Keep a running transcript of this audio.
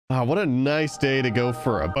Ah, what a nice day to go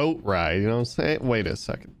for a boat ride. You know what I'm saying? Wait a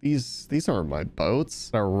second. These aren't my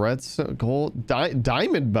boats. A redstone, gold,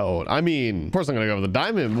 diamond boat. I mean, of course I'm gonna go with the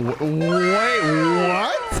diamond. Wait,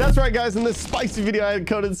 what? That's right, guys. In this spicy video, I had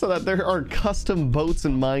coded so that there are custom boats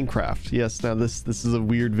in Minecraft. Yes, now this is a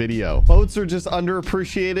weird video. Boats are just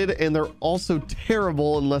underappreciated, and they're also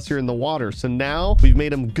terrible unless you're in the water. So now we've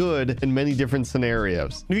made them good in many different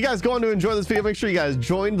scenarios. If you guys go on to enjoy this video, make sure you guys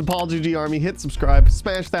join the Paulgg army, hit subscribe,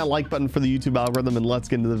 smash that like button for the YouTube algorithm, and let's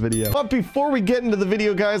get into the video. But before we get into the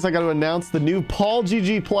video, guys, I got to announce the new Paulgg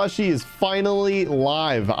plushie is finally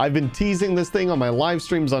live. I've been teasing this thing on my live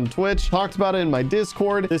streams on Twitch, talked about it in my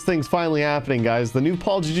Discord. This thing's finally happening, guys. The new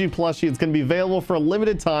Paulgg plushie, it's going to be available for a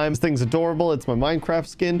limited time. This thing's adorable. It's my Minecraft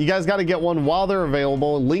skin. You guys got to get one while they're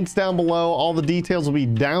available. Links down below. All the details will be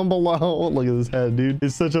down below. Look at this head, dude.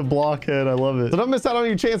 It's such a blockhead. I love it. So don't miss out on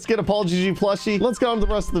your chance to get a Paulgg plushie. Let's go on to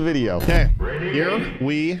the rest of the video. Okay, here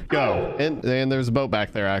we go. And there's a boat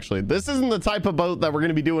back there, actually. This isn't the type of boat that we're going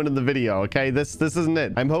to be doing in the video, okay? This isn't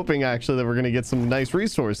it. I'm hoping, actually, that we're going to get some nice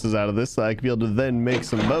resources out of this so I can be able to then make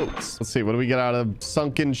some boats. Let's see. What do we get out of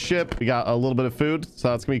sunken ship? We got a little bit of food, so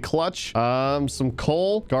that's going to be clutch. Some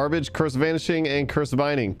coal, garbage, curse of vanishing, and curse of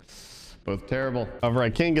binding. Both terrible. However,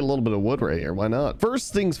 I can get a little bit of wood right here. Why not?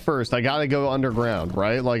 First things first, I gotta go underground,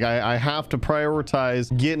 right? Like I have to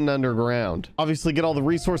prioritize getting underground. Obviously, get all the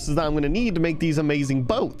resources that I'm gonna need to make these amazing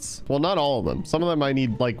boats. Well, not all of them. Some of them I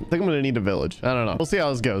need, like, I think I'm gonna need a village. I don't know. We'll see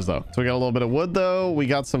how this goes, though. So we got a little bit of wood, though. We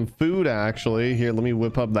got some food, actually. Here, let me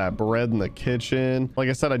whip up that bread in the kitchen. Like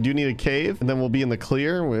I said, I do need a cave, and then we'll be in the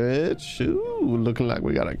clear, which, ooh, looking like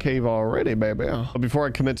we got a cave already, baby. But before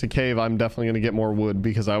I commit to cave, I'm definitely gonna get more wood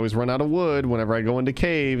because I always run out of wood whenever I go into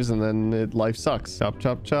caves, and then life sucks. Chop,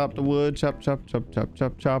 chop, chop the wood. Chop, chop, chop, chop,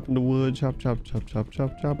 chop, chop in the wood. Chop, chop, chop, chop,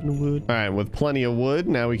 chop, chop in the wood. All right, with plenty of wood,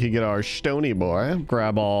 now we can get our stony boy.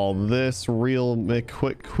 Grab all this real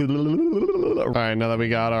quick. All right, now that we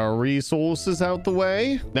got our resources out the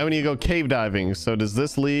way, now we need to go cave diving. So does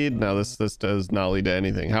this lead? No, this does not lead to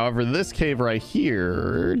anything. However, this cave right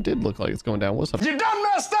here did look like it's going down. What's up? You done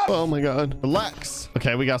messed up! Oh my god. Relax.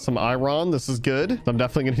 Okay, we got some iron. This is good. I'm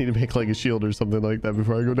definitely gonna need to make like a shield or something like that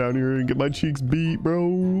before I go down here and get my cheeks beat, bro.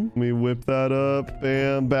 Let me whip that up.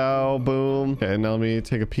 Bam, bow, boom. Okay, now let me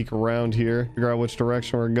take a peek around here, figure out which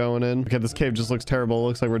direction we're going in. Okay, this cave just looks terrible. It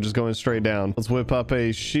looks like we're just going straight down. Let's whip up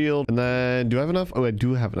a shield, and then do I have enough? Oh, I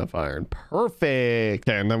do have enough iron. Perfect.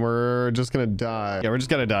 Okay, and then we're just gonna dive. Yeah, we're just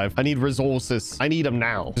gonna dive. I need resources. I need them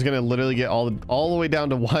now. Just gonna literally get all the way down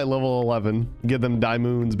to Y level 11. Get them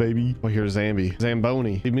diamonds, baby. Oh, here's Zambi.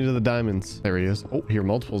 Zamboni. Lead me to the diamonds. There he is. Oh, here,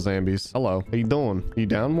 multiple Zambis. Hello. How you doing? Are you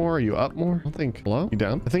down more? Are you up more? I don't think. Hello? You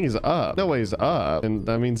down? I think he's up. No way he's up. And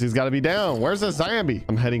that means he's got to be down. Where's the zombie?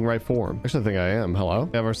 I'm heading right for him. Actually, I think I am. Hello?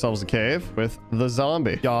 We have ourselves a cave with the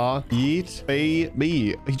zombie. Yeah. Eat.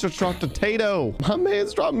 Baby. He just dropped a potato. My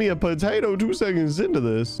man's dropped me a potato 2 seconds into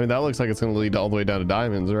this. I mean, that looks like it's going to lead all the way down to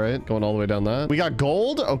diamonds, right? Going all the way down that. We got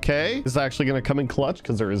gold. Okay. This is actually going to come in clutch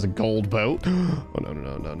because there is a gold boat. Oh,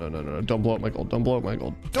 no. Don't blow up my gold. Don't blow up my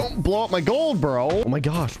gold. Don't blow up my gold, bro. Oh my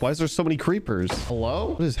gosh. Why is there so many creepers?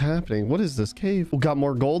 Hello? What is happening? What is this cave? Oh, got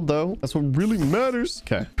more gold though. That's what really matters.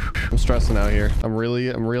 Okay. I'm stressing out here. I'm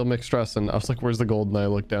real mixed stressing. I was like, where's the gold? And I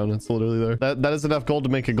looked down. It's literally there. That is enough gold to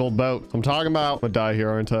make a gold boat. I'm talking about. I'm gonna die here,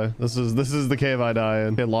 aren't I? This is the cave I die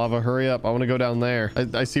in. Okay, lava, hurry up. I want to go down there.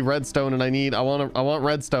 I see redstone and I want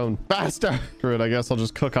redstone. Faster. Screw it. I guess I'll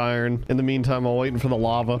just cook iron. In the meantime, I'm waiting for the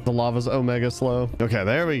lava. The lava's omega slow. Okay,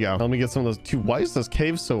 there we go. Let me get some of those. Dude, why is this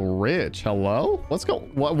cave so rich? Hello? Let's go.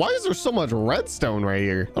 Why is there so much redstone right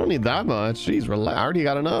here? I don't need that much. Jeez, relax. I already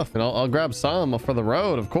got enough. And I'll grab some for the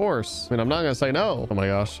road, of course. I mean, I'm not gonna say no. Oh my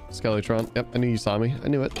gosh. Skeletron. Yep, I knew you saw me. I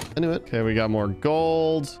knew it. Okay, we got more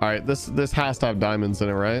gold. All right, this has to have diamonds in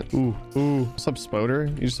it, right? Ooh. What's up, Spoder?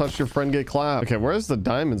 You just watched your friend get clapped. Okay, where's the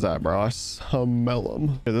diamonds at, bro? I smell them.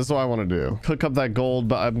 Okay, this is what I want to do. Cook up that gold,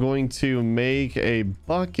 but I'm going to make a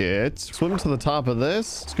bucket. Swim to the top of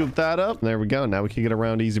this. Scoop that up. There we go. Now we can get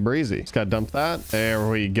around easy breezy. Just gotta dump that. There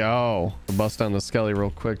we go. We'll bust down the skelly real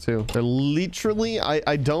quick too. They're literally,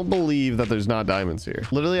 I don't believe that there's not diamonds here.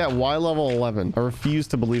 Literally at Y level 11. I refuse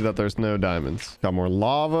to believe that there's no diamonds. Got more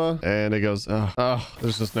lava and it goes,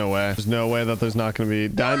 there's just no way. There's no way that there's not gonna be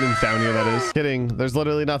diamonds down here. That is kidding. There's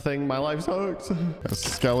literally nothing. My life sucks.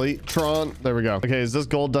 Skeletron. There we go. Okay, is this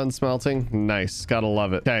gold done smelting? Nice. Gotta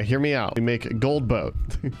love it. Okay, hear me out. We make a gold boat.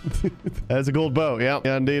 That's a gold boat. Yeah,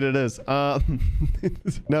 indeed it is.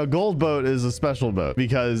 Now gold boat is a special boat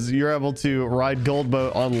because because you're able to ride gold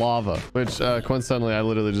boat on lava, which coincidentally, I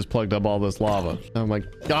literally just plugged up all this lava. Oh my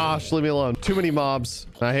gosh, leave me alone. Too many mobs.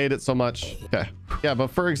 I hate it so much. Okay. Yeah, but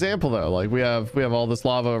for example, though, like we have all this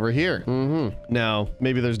lava over here. Now,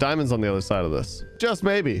 maybe there's diamonds on the other side of this. Just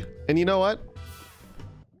maybe. And you know what?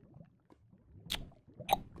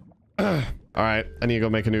 All right, I need to go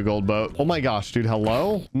make a new gold boat. Oh my gosh, dude,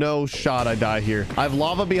 hello? No shot I die here. I have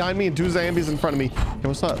lava behind me and 2 zombies in front of me. Hey,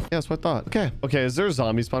 what's up? Yeah, that's what I thought. Okay, is there a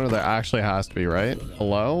zombie spawner? There actually has to be, right?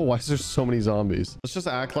 Hello? Why is there so many zombies? Let's just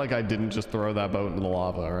act like I didn't just throw that boat into the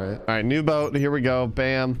lava, all right? All right, new boat. Here we go.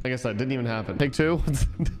 Bam. Like I said, didn't even happen. Take 2.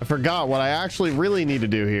 I forgot what I actually really need to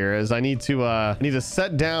do here is I need to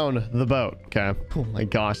set down the boat. Okay. Oh my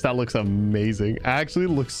gosh, that looks amazing. Actually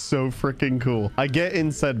looks so freaking cool. I get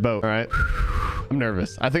in said boat, all right? I'm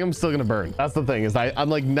nervous. I think I'm still gonna burn. That's the thing is I'm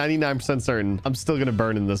like 99% certain I'm still gonna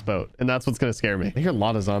burn in this boat, and that's what's gonna scare me. I hear a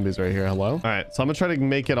lot of zombies right here. Hello? All right, so I'm gonna try to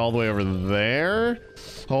make it all the way over there.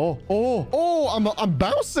 I'm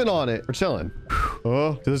bouncing on it. We're chilling.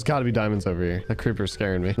 Oh, dude, there's got to be diamonds over here. That creeper's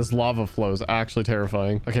scaring me. This lava flow is actually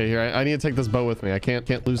terrifying. Okay, here I need to take this boat with me. I can't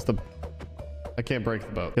break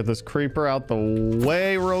the boat. Get this creeper out the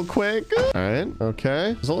way real quick. All right.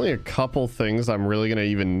 Okay. There's only a couple things I'm really going to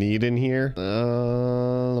even need in here.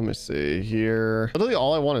 Let me see here. Literally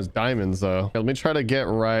all I want is diamonds though. Okay, let me try to get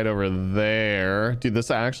right over there. Dude, this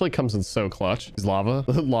actually comes in so clutch. Is lava.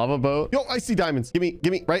 Lava boat. Yo, I see diamonds. Give me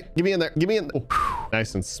in there. Give me in. Oh,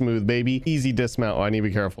 nice and smooth, baby. Easy dismount. Oh, I need to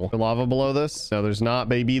be careful. The lava below this? No, there's not,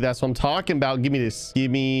 baby. That's what I'm talking about. Give me this. Give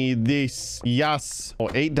me this. Yes. Oh,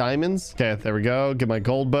 8 diamonds. Okay, there we go. Get my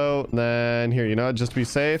gold boat. Then here, you know what? Just to be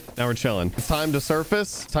safe. Now we're chilling. It's time to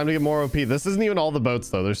surface. It's time to get more OP. This isn't even all the boats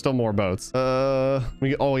though. There's still more boats.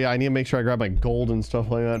 Oh yeah, I need to make sure I grab my gold and stuff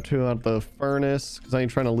like that too out the furnace because I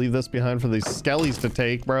ain't trying to leave this behind for these skellies to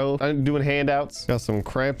take, bro. I'm doing handouts. Got some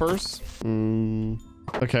crampers.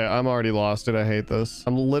 Okay, I'm already lost, dude. I hate this.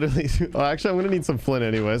 I'm literally... Oh, actually, I'm gonna need some flint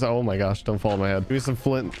anyways. Oh my gosh, don't fall on my head. Give me some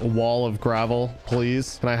flint, a wall of gravel,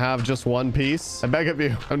 please. Can I have just 1 piece? I beg of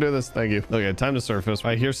you. I'm doing this. Thank you. Okay, time to surface.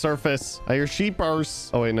 I hear surface. I hear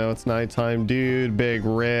sheepers. Oh wait, no, it's nighttime, dude. Big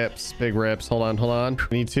rips. Big rips. Hold on, hold on.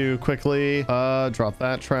 I need to quickly drop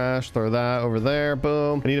that trash. Throw that over there.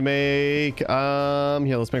 Boom. I need to make... Yeah,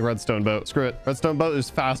 let's make redstone boat. Screw it. Redstone boat is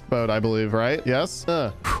fast boat, I believe, right? Yes?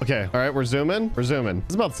 Okay. All right, we're zooming. We're zooming.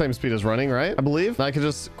 It's about the same speed as running, right? I believe. And I can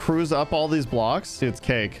just cruise up all these blocks. Dude, it's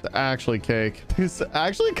cake. It's actually cake. It's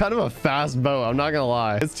actually kind of a fast boat. I'm not gonna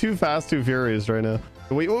lie. It's too fast, too furious right now.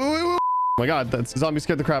 Wait. Oh my god, that zombie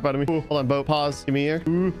scared the crap out of me. Ooh, hold on, boat. Pause. Give me here.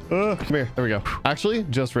 Come here. There we go. Actually,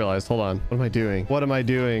 just realized. Hold on. What am I doing? What am I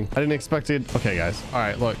doing? I didn't expect it. Okay, guys. All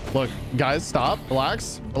right, look. Guys, stop.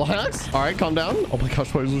 Relax. Relax. All right, calm down. Oh my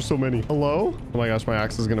gosh, why is there so many? Hello? Oh my gosh, my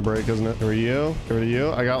axe is gonna break, isn't it? Here you. Here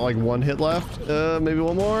you. I got like 1 hit left. Maybe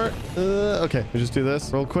 1 more. Okay, we just do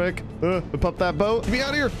this real quick. Whip up that boat. Get me out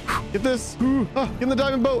of here. Get this. Get in the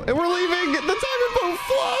diamond boat. And we're leaving. The diamond boat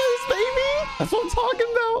flies, baby. That's what I'm talking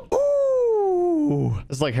about. Ooh.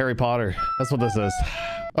 This is like Harry Potter. That's what this is.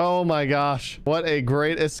 Oh my gosh. What a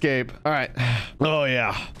great escape. All right. Oh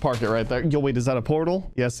yeah. Park it right there. Yo, wait, is that a portal?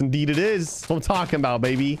 Yes, indeed it is. That's what I'm talking about,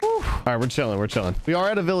 baby. Whew. All right, we're chilling. We're chilling. We are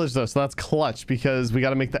at a village though, so that's clutch because we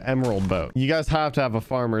got to make the emerald boat. You guys have to have a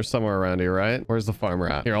farmer somewhere around here, right? Where's the farmer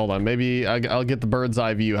at? Here, hold on. Maybe I'll get the bird's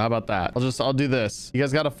eye view. How about that? I'll do this. You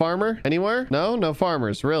guys got a farmer anywhere? No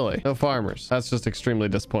farmers. Really? No farmers. That's just extremely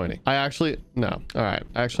disappointing. No. All right.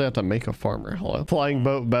 I actually have to make a farmer. Hello. Flying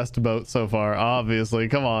boat, best boat so far. Obviously.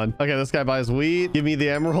 Come on. Okay, this guy buys wheat. Give me the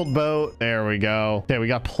emerald boat. There we go. Okay, we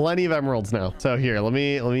got plenty of emeralds now. So here, let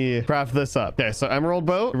me craft this up. Okay, so emerald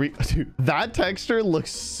boat. Dude, that texture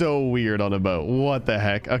looks so weird on a boat. What the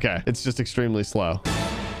heck? Okay, it's just extremely slow.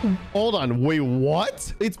 Hold on. Wait,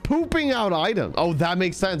 what? It's pooping out items. Oh, that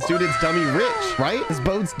makes sense, dude. It's dummy rich, right? This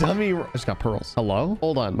boat's dummy. I just got pearls. Hello?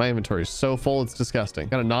 Hold on. My inventory is so full. It's disgusting.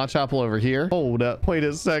 Got a notch apple over here. Hold up. Wait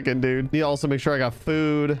a second, dude. Need to also make sure I got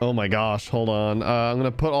food. Oh my gosh. Hold on. I'm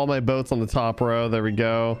going to put all my boats on the top row. There we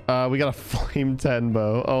go. We got a flame 10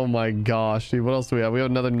 bow. Oh my gosh, dude. What else do we have? We have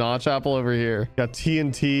another notch apple over here. Got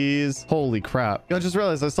TNTs. Holy crap. I just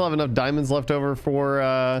realized I still have enough diamonds left over for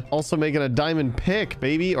also making a diamond pick,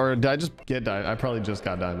 baby. Or did I just get diamonds? I probably just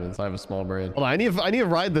got diamonds. I have a small brain. Hold on, I need to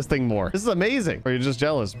ride this thing more. This is amazing. Or you're just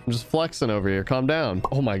jealous? I'm just flexing over here. Calm down.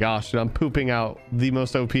 Oh my gosh, dude, I'm pooping out the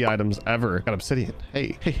most OP items ever. Got obsidian.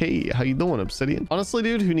 Hey, how you doing, obsidian? Honestly,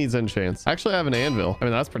 dude, who needs enchants? Actually, I have an anvil. I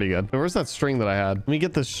mean, that's pretty good. But where's that string that I had? Let me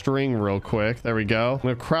get the string real quick. There we go. I'm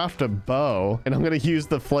gonna craft a bow and I'm gonna use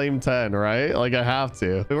the flame 10, right? Like I have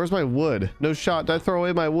to. Wait, where's my wood? No shot. Did I throw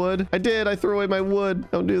away my wood? I did. I threw away my wood.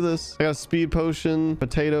 Don't do this. I got a speed potion,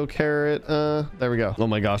 potato potato, carrot. There we go. Oh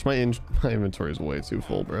my gosh, my inventory is way too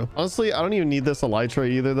full, bro. Honestly, I don't even need this elytra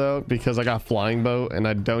either though, because I got flying boat and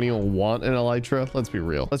I don't even want an elytra. Let's be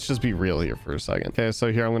real. Let's just be real here for a second. Okay,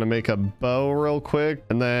 so here I'm gonna make a bow real quick,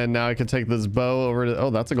 and then now I can take this bow over to,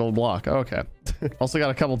 oh, that's a gold block. Okay. Also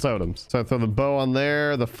got a couple totems. So I throw the bow on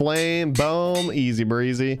there, the flame, boom, easy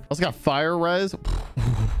breezy. Also got fire res.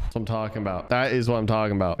 That's what I'm talking about. That is what I'm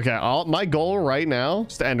talking about. Okay, my goal right now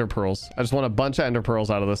is to ender pearls. I just want a bunch of ender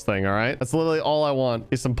pearls out of this thing. All right, that's literally all I want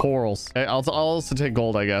is some pearls. Okay, I'll also take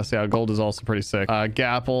gold, I guess. Yeah, gold is also pretty sick.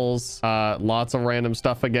 Gapples, lots of random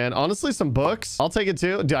stuff again. Honestly, some books, I'll take it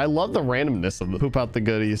too. Dude, I love the randomness of the poop out the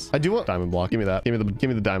goodies. I do want diamond block. Give me that. Give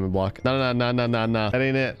me the diamond block. No. That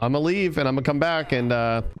ain't it. I'm gonna leave and I'm gonna come back and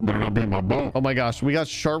oh my gosh, we got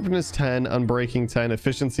sharpness 10, unbreaking 10,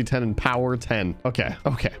 efficiency 10, and power 10. Okay.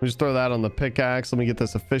 Let me just throw that on the pickaxe. Let me get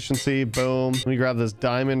this efficiency. Boom. Let me grab this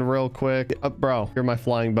diamond real quick. Bro, you're my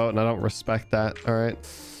flying boat and I don't respect that. All right.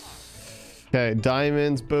 Okay,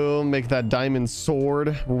 diamonds, boom. Make that diamond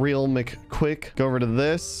sword real quick. Go over to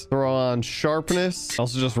this. Throw on sharpness.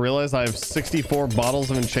 Also just realized I have 64 bottles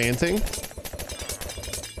of enchanting.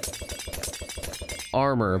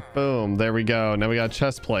 Armor, boom, there we go. Now we got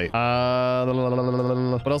chest plate. What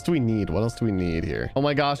else do we need? What else do we need here? Oh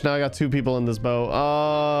my gosh, now I got 2 people in this boat.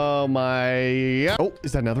 Oh my, oh,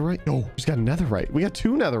 is that netherite? Oh, just got netherite. We got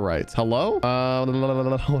 2 netherites. Hello? What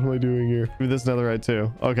am I doing here? Do this netherite too.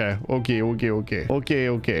 Okay.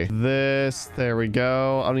 This, there we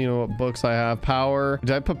go. I don't even know what books I have. Power,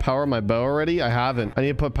 did I put power on my bow already? I haven't. I need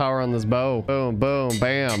to put power on this bow. Boom, boom,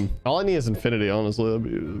 bam. All I need is infinity, honestly.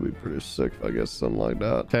 That'd be pretty sick if I guess something like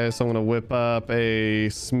that. Okay, so I'm gonna whip up a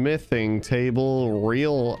smithing table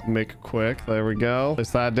real quick. There we go.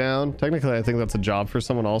 Place that down. Technically, I think that's a job for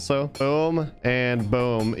someone also. Boom and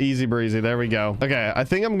boom. Easy breezy. There we go. Okay, I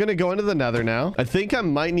think I'm gonna go into the nether now. I think I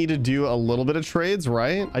might need to do a little bit of trades,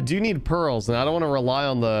 right? I do need pearls, and I don't want to rely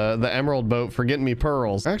on the emerald boat for getting me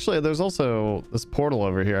pearls. Actually, there's also this portal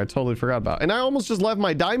over here I totally forgot about. And I almost just left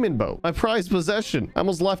my diamond boat, my prized possession. I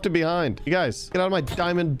almost left it behind. You guys, get out of my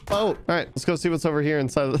diamond boat. All right, let's go see what's over here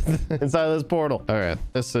inside inside of this portal. All right,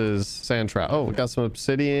 this is sand trap. Oh, we got some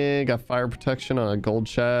obsidian, got fire protection on a gold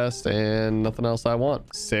chest, and nothing else I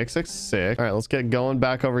want. Sick. All right, let's get going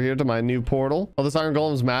back over here to my new portal. Oh, this iron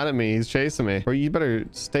golem's mad at me. He's chasing me. Bro, you better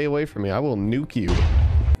stay away from me. I will nuke you.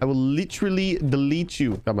 I will literally delete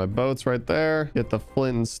you. Got my boats right there. Get the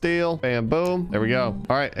flint and steel. Bam, boom. There we go.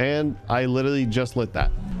 All right, and I literally just lit that.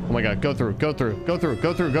 Oh my god, go through.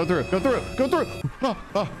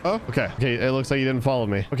 Okay, it looks like you didn't follow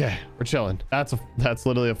me. Okay, we're chilling. That's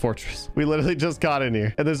literally a fortress. We literally just got in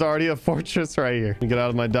here and there's already a fortress right here. Get out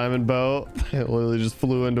of my diamond boat. It literally just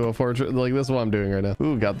flew into a fortress. Like, this is what I'm doing right now.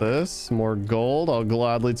 Ooh, got this. More gold. I'll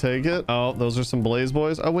gladly take it. Oh, those are some blaze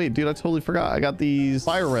boys. Oh wait, dude, I totally forgot. I got these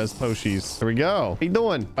fire res potions. There we go. How you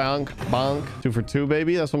doing? Bonk, bonk. 2 for 2,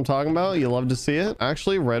 baby. That's what I'm talking about. You love to see it.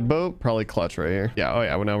 Actually, red boat, probably clutch right here. Yeah, oh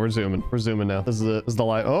yeah, well, now we're zooming. We're zooming now. This is the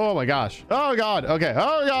light. Oh my gosh. Oh god. Okay.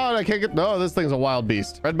 Oh god, I can't get, no, this thing's a wild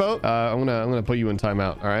beast. Red boat, I'm gonna put you in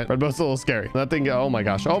timeout. All right, red boat's a little scary. That thing, oh my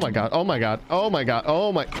gosh. Oh my god.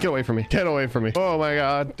 Get away from me. Get away from me. Oh my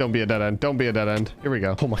god. Don't be a dead end. Don't be a dead end. Here we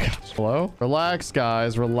go. Oh my gosh. Hello? Relax,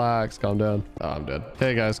 guys. Relax. Calm down. Oh, I'm dead.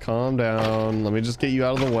 Okay, guys, calm down. Let me just get you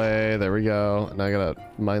out of the way. There we go. And I gotta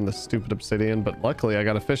mine the stupid obsidian, but luckily I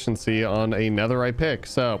got efficiency on a netherite pick.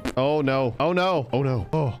 So, oh no. Oh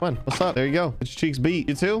come on. What's up? There you go. Get your cheeks beat.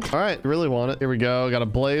 You too? All right. You really want it. Here we go. Got a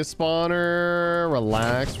blaze spawner.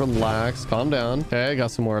 Relax. Calm down. Okay,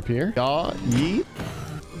 got some more up here. Yeah, yeet.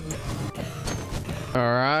 All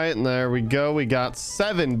right, and there we go. We got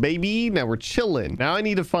 7, baby. Now we're chilling. Now I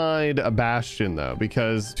need to find a bastion though,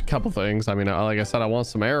 because a couple things. I mean, like I said, I want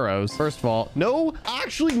some arrows. First of all, no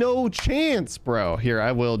chance, bro. Here,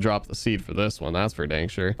 I will drop the seed for this one. That's for dang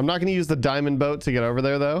sure. I'm not gonna use the diamond boat to get over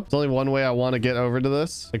there though. There's only one way I want to get over to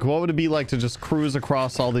this. Like, what would it be like to just cruise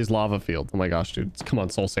across all these lava fields? Oh my gosh, dude. Come on,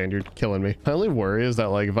 soul sand, you're killing me. My only worry is that,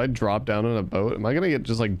 like, if I drop down in a boat, am I gonna get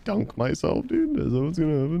just like dunk myself, dude? Is that what's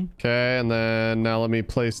gonna happen? Okay, and then now let me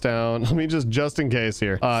place down, let me just in case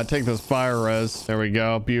here, take this fire res. There we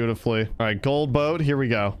go. Beautifully. All right, gold boat, here we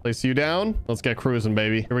go. Place you down. Let's get cruising,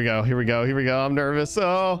 baby. Here we go. I'm nervous.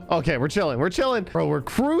 Oh, okay, we're chilling, bro. We're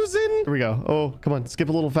cruising. Here we go. Oh, come on, skip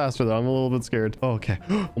a little faster though. I'm a little bit scared. Oh, okay.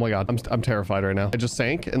 Oh my god, I'm terrified right now. I just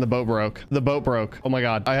sank and the boat broke. Oh my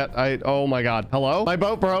god. Oh my god. Hello? My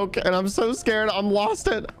boat broke and I'm so scared. I'm lost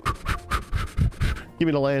it. Give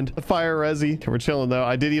me the land. The fire resi. Okay, we're chilling though.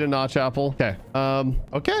 I did eat a notch apple. Okay.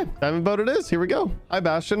 Okay. Diamond boat it is. Here we go. Hi,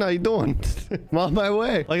 Bastion. How you doing? I'm on my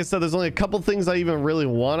way. Like I said, there's only a couple things I even really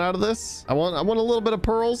want out of this. I want a little bit of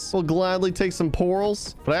pearls. We'll gladly take some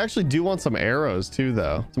pearls, but I actually do want some arrows too,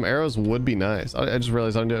 though. Some arrows would be nice. I just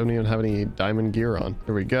realized I don't even have any diamond gear on.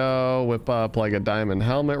 Here we go. Whip up like a diamond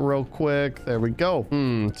helmet real quick. There we go.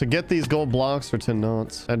 To get these gold blocks for 10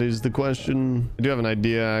 knots. That is the question. I do have an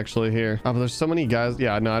idea actually here. Oh, but there's so many guys.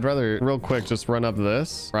 Yeah, no, I'd rather real quick just run up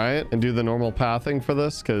this, right? And do the normal pathing for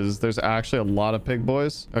this because there's actually a lot of pig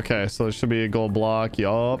boys. Okay, so there should be a gold block.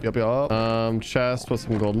 Yup. Chest with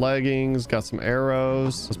some gold leggings. Got some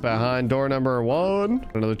arrows. What's behind door number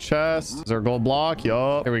 1? Another chest. Is there a gold block?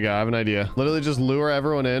 Yup. Here we go. I have an idea. Literally just lure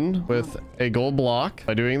everyone in with a gold block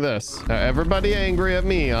by doing this. Now everybody angry at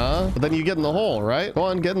me, huh? But then you get in the hole, right? Go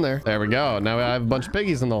on, get in there. There we go. Now I have a bunch of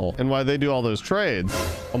piggies in the hole. And why they do all those trades.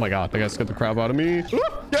 Oh my god, that guy scared the crap out of me.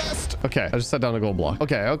 Yes. Okay, I just set down a gold block.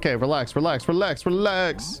 Okay, relax.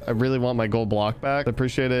 I really want my gold block back. I'd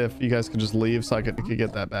appreciate it if you guys could just leave so I could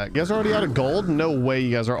get that back. You guys are already out of gold? No way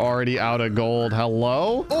you guys are already out of gold.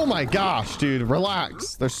 Hello? Oh my gosh, dude,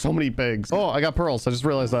 relax. There's so many pigs. Oh, I got pearls. I just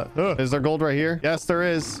realized that. Is there gold right here? Yes, there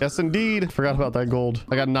is. Yes, indeed. Forgot about that gold.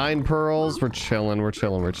 I got 9 pearls. We're chilling.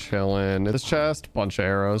 This chest, bunch of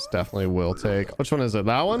arrows. Definitely will take. Which one is it?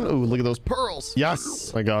 That one? Ooh, look at those pearls.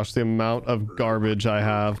 Yes. Oh my gosh, the amount of garbage I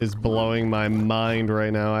have is blowing my mind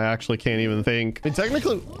right now. I actually can't even think. I mean,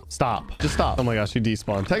 technically, stop. Just stop. Oh my gosh, you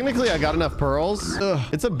despawned. Technically, I got enough pearls.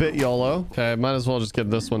 It's a bit YOLO. Okay, might as well just get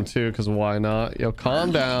this one too, because why not? Yo,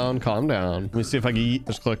 calm down. Let me see if I can yeet.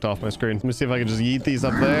 Just clicked off my screen. Let me see if I can just yeet these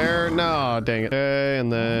up there. No, dang it. Okay,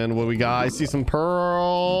 and then what we got? I see some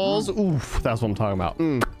pearls. Oof, that's what I'm talking about.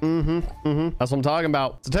 That's what I'm talking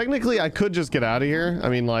about. So technically, I could just get out of here. I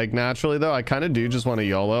mean, like, naturally though, I kind of do just want to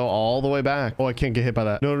YOLO all the way back. Oh, I can't get hit by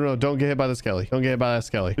that. No, don't get hit by the skelly. Don't get hit by that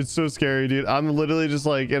skelly. It's so scary, dude. I'm literally just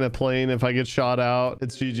like in a plane. If I get shot out,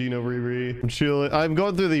 it's GG, no re. I'm chilling. I'm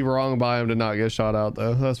going through the wrong biome to not get shot out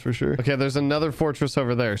though. That's for sure. Okay, there's another fortress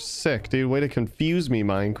over there. Sick, dude. Way to confuse me,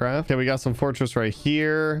 Minecraft. Okay, we got some fortress right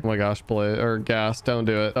here. Oh my gosh, gas. Don't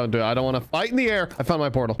do it. I don't want to fight in the air. I found my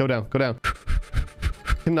portal. Go down.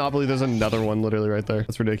 Cannot believe there's another one literally right there.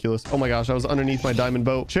 That's ridiculous. Oh my gosh, I was underneath my diamond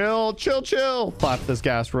boat. Chill. Clap this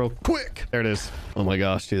gas real quick. There it is. Oh my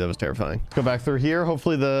gosh, dude, that was terrifying. Let's go back through here.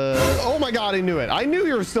 Hopefully oh my god, I knew it. I knew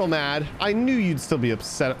you were still mad. I knew you'd still be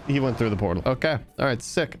upset. He went through the portal. Okay. All right,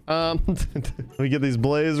 sick. We get these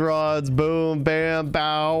blaze rods. Boom, bam,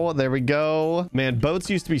 bow. There we go. Man,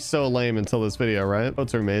 boats used to be so lame until this video, right?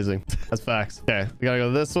 Boats are amazing. That's facts. Okay, we gotta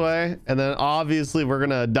go this way. And then obviously we're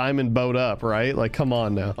gonna diamond boat up, right? Like, come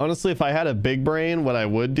on now. Honestly, if I had a big brain, what I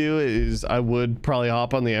would do is I would probably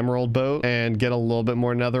hop on the emerald boat and get a little bit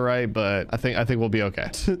more netherite, but I think we'll be okay.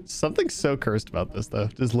 Something so cursed about this though.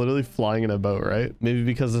 Just literally flying in a boat, right? Maybe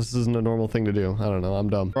because this isn't a normal thing to do. I don't know. I'm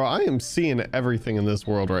dumb. Bro, I am seeing everything in this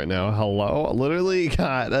world right now. Hello? Literally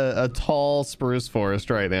got a tall spruce forest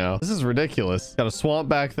right now. This is ridiculous. Got a swamp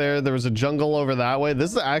back there. There was a jungle over that way.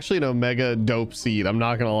 This is actually an omega dope seed. I'm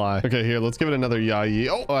not gonna lie. Okay, here, let's give it another yayi.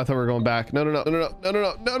 Oh, I thought we were going back. No,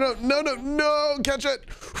 catch it.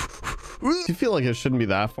 I feel like it shouldn't be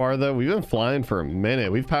that far though. We've been flying for a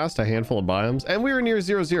minute. We've passed a handful of biomes and we were near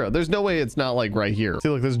 0-0. There's no way it's not like right here. See,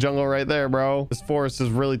 look, this jungle right there, bro. This forest is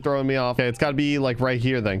really throwing me off. Okay, it's got to be like right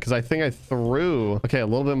here then, because I think I threw. Okay, a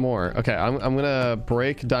little bit more. Okay, I'm gonna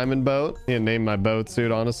break diamond boat and name my boat,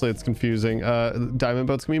 dude. Honestly, it's confusing. Diamond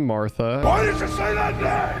boat's gonna be Martha. Why did you say that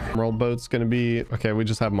name? Emerald boat's gonna be, okay, we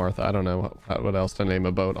just have Martha. I don't know what else to name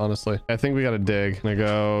a boat, honestly. I think we gotta dig. I'm gonna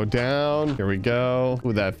go down. Here we go.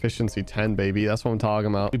 Ooh, that efficiency 10, baby. That's what I'm talking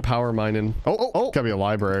about. We power mining. Oh, gotta be a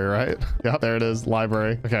library, right? Yep, there it is.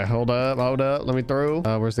 Library. Okay, hold up. Let me through.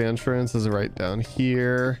 Where's the entrance? Is it right down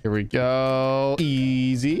here? Here we go.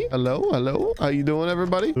 Easy. Hello. How you doing,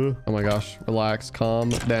 everybody? Oh my gosh. Relax. Calm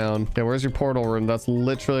down. Okay, where's your portal room? That's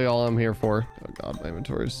literally all I'm here for. Oh god, my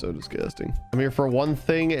inventory is so disgusting. I'm here for one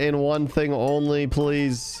thing and one thing only,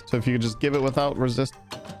 please. So if you could just give it without resist.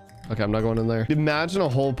 Okay, I'm not going in there. Imagine a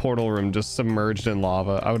whole portal room just submerged in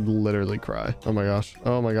lava. I would literally cry. Oh my gosh.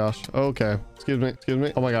 Okay. Excuse me.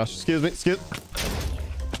 Oh my gosh. Excuse me.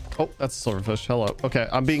 Oh, that's a silverfish. Hello. Okay,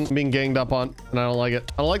 I'm being ganged up on, and I don't like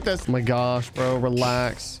it. I don't like this. Oh my gosh, bro,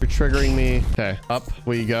 relax. You're triggering me. Okay, up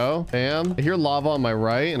we go. Bam. I hear lava on my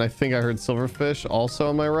right, and I think I heard silverfish also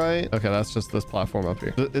on my right. Okay, that's just this platform up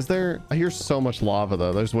here. Is there? I hear so much lava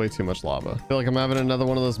though. There's way too much lava. I feel like I'm having another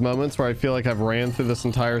one of those moments where I feel like I've ran through this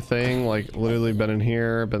entire thing, like literally been in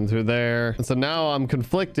here, been through there, and so now I'm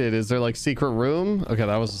conflicted. Is there like secret room? Okay,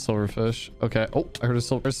 that was a silverfish. Okay. Oh, I heard a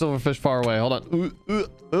silverfish far away. Hold on.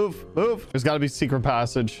 Move. There's got to be secret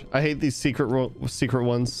passage. I hate these secret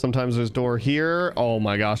ones. Sometimes there's door here. Oh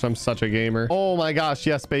my gosh, I'm such a gamer. Oh my gosh,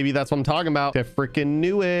 yes, baby. That's what I'm talking about. I freaking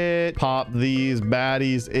knew it. Pop these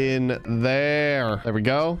baddies in there. There we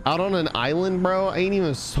go. Out on an island, bro. I ain't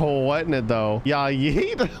even sweating it though. Yeah,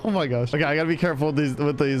 yeet. Oh my gosh. Okay, I gotta be careful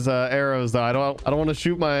with these arrows though. I don't want to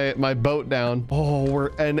shoot my boat down. Oh,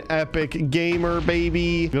 we're an epic gamer,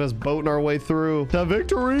 baby. Look at us boating our way through to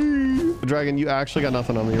victory. The dragon, you actually got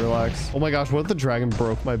nothing on me. Relax. Oh my gosh, what if the dragon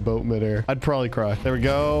broke my boat midair? I'd probably cry. There we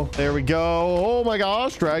go. There we go. Oh my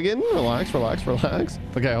gosh, dragon. Relax.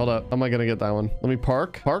 Okay, hold up. How am I gonna get that one? Let me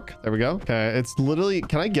park. There we go. Okay, it's literally,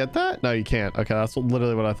 can I get that? No, you can't. Okay, that's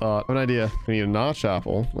literally what I thought. I have an idea. I need a notch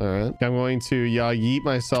apple. All right. Okay, I'm going to yeet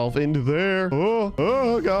myself into there.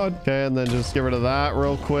 Oh god. Okay, and then just get rid of that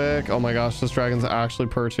real quick. Oh my gosh, this dragon's actually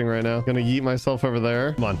perching right now. I'm gonna yeet myself over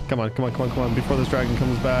there. Come on before this dragon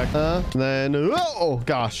comes back. And then oh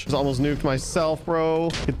gosh, just almost nuked myself, bro.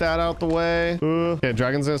 Get that out the way. Okay,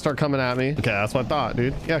 dragon's gonna start coming at me. Okay, that's what I thought,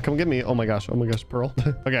 dude. Yeah, come get me. Oh my gosh, Pearl.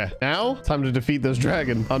 Okay, now time to defeat this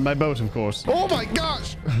dragon on my boat, of course. Oh my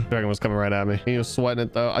gosh, dragon was coming right at me. He was sweating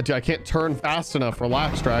it though. I can't turn fast enough.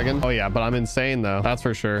 Relax, dragon. Oh yeah, but I'm insane though. That's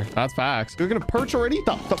for sure. That's facts. You're gonna perch already?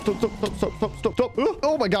 Stop.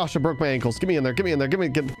 Oh my gosh, I broke my ankles. Get me in there. Get me in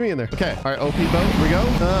there. Okay, all right, OP boat. Here we go.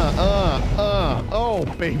 Oh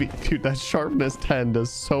baby, dude, that sharpness 10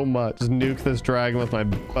 does so much. Just nuke this dragon with my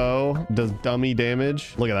bow. Does dummy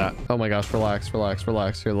damage. Look at that. Oh my gosh, relax.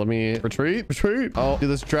 Here, let me retreat. Oh, dude,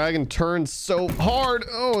 this dragon turns so hard.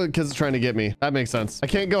 Oh, because it's trying to get me. That makes sense. I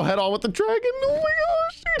can't go head on with the dragon. Oh my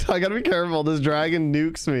gosh, dude, I gotta be careful. This dragon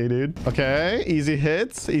nukes me, dude. Okay, easy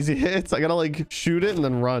hits. I gotta like shoot it and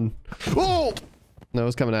then run. Oh, no,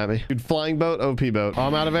 it's coming at me. Dude, flying boat, OP boat. Oh,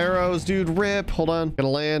 I'm out of arrows, dude. Rip. Hold on. Gonna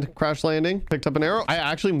land. Crash landing. Picked up an arrow. I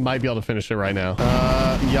actually might be able to finish it right now.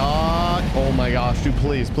 Yacht. Oh my gosh, dude.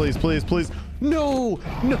 Please. No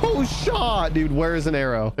shot, dude. Where is an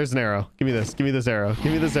arrow? There's an arrow. Give me this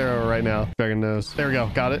arrow right now. Dragon knows. There we go.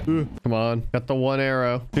 Got it. Come on. Got the one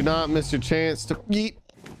arrow. Do not miss your chance to yeet.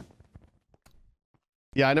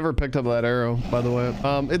 Yeah, I never picked up that arrow, by the way.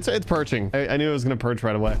 It's perching. I knew it was gonna perch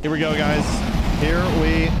right away. Here we go, guys.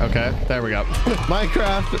 Okay, there we go.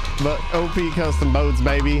 Minecraft, but OP custom boats,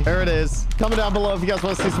 baby. There it is. Comment down below if you guys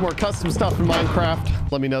want to see some more custom stuff in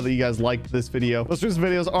Minecraft. Let me know that you guys liked this video. Most of these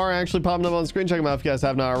videos are actually popping up on the screen. Check them out if you guys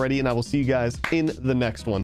have not already, and I will see you guys in the next one.